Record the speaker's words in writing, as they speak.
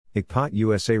ICPOT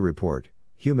USA Report,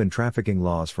 Human Trafficking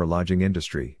Laws for Lodging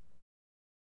Industry.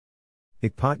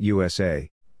 ICPOT USA,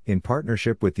 in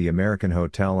partnership with the American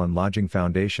Hotel and Lodging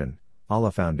Foundation,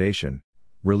 ALA Foundation,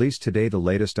 released today the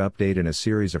latest update in a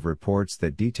series of reports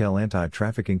that detail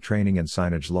anti-trafficking training and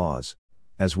signage laws,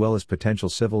 as well as potential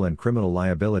civil and criminal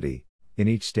liability, in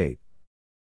each state.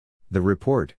 The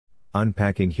report,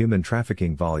 Unpacking Human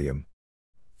Trafficking Volume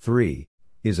 3,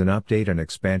 is an update and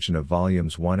expansion of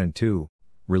Volumes 1 and 2,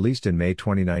 released in May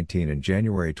 2019 and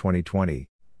January 2020,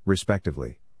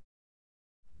 respectively.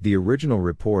 The original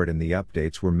report and the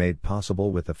updates were made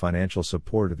possible with the financial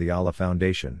support of the ALA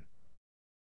Foundation.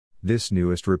 This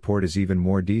newest report is even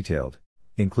more detailed,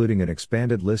 including an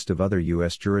expanded list of other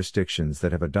U.S. jurisdictions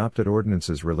that have adopted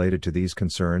ordinances related to these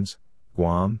concerns: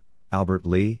 Guam, Albert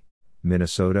Lea,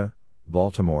 Minnesota,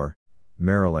 Baltimore,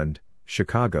 Maryland,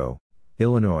 Chicago,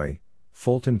 Illinois,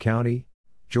 Fulton County,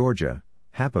 Georgia,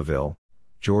 Happaville,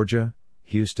 Georgia,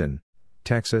 Houston,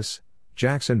 Texas,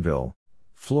 Jacksonville,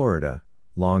 Florida,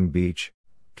 Long Beach,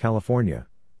 California,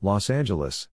 Los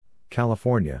Angeles,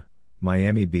 California,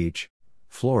 Miami Beach,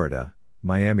 Florida,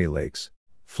 Miami Lakes,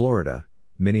 Florida,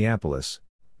 Minneapolis,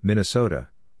 Minnesota,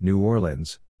 New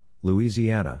Orleans,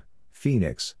 Louisiana,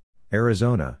 Phoenix,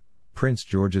 Arizona, Prince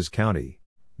George's County,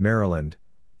 Maryland,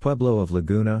 Pueblo of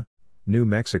Laguna, New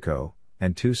Mexico,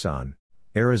 and Tucson,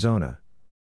 Arizona.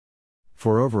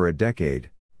 For over a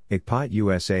decade, ICPOT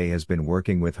USA has been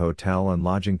working with hotel and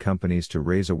lodging companies to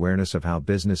raise awareness of how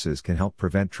businesses can help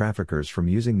prevent traffickers from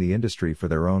using the industry for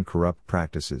their own corrupt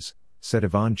practices, said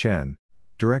Yvonne Chen,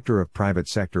 Director of Private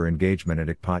Sector Engagement at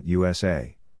ICPOT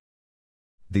USA.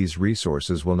 These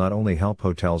resources will not only help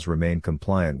hotels remain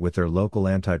compliant with their local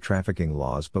anti-trafficking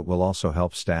laws but will also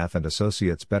help staff and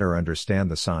associates better understand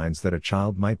the signs that a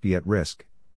child might be at risk.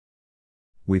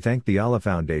 We thank the ALA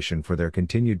Foundation for their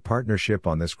continued partnership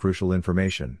on this crucial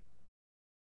information.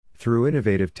 Through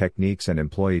innovative techniques and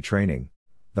employee training,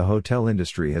 the hotel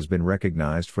industry has been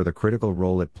recognized for the critical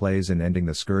role it plays in ending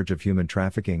the scourge of human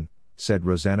trafficking, said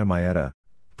Rosanna Maeda,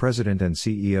 President and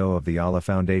CEO of the ALA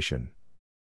Foundation.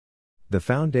 The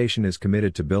foundation is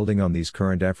committed to building on these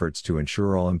current efforts to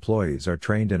ensure all employees are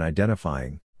trained in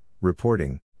identifying,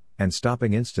 reporting, and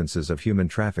stopping instances of human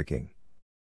trafficking.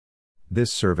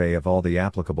 This survey of all the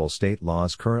applicable state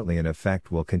laws currently in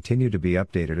effect will continue to be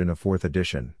updated in a fourth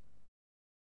edition.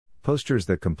 Posters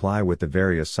that comply with the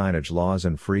various signage laws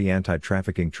and free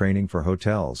anti-trafficking training for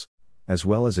hotels, as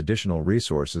well as additional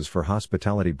resources for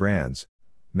hospitality brands,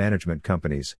 management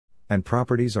companies, and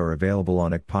properties are available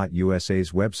on ICPOT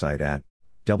USA's website at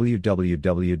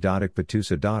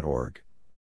www.icpotusa.org.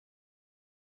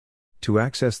 To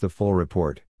access the full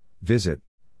report, visit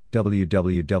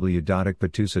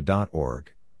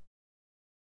www.icpotusa.org.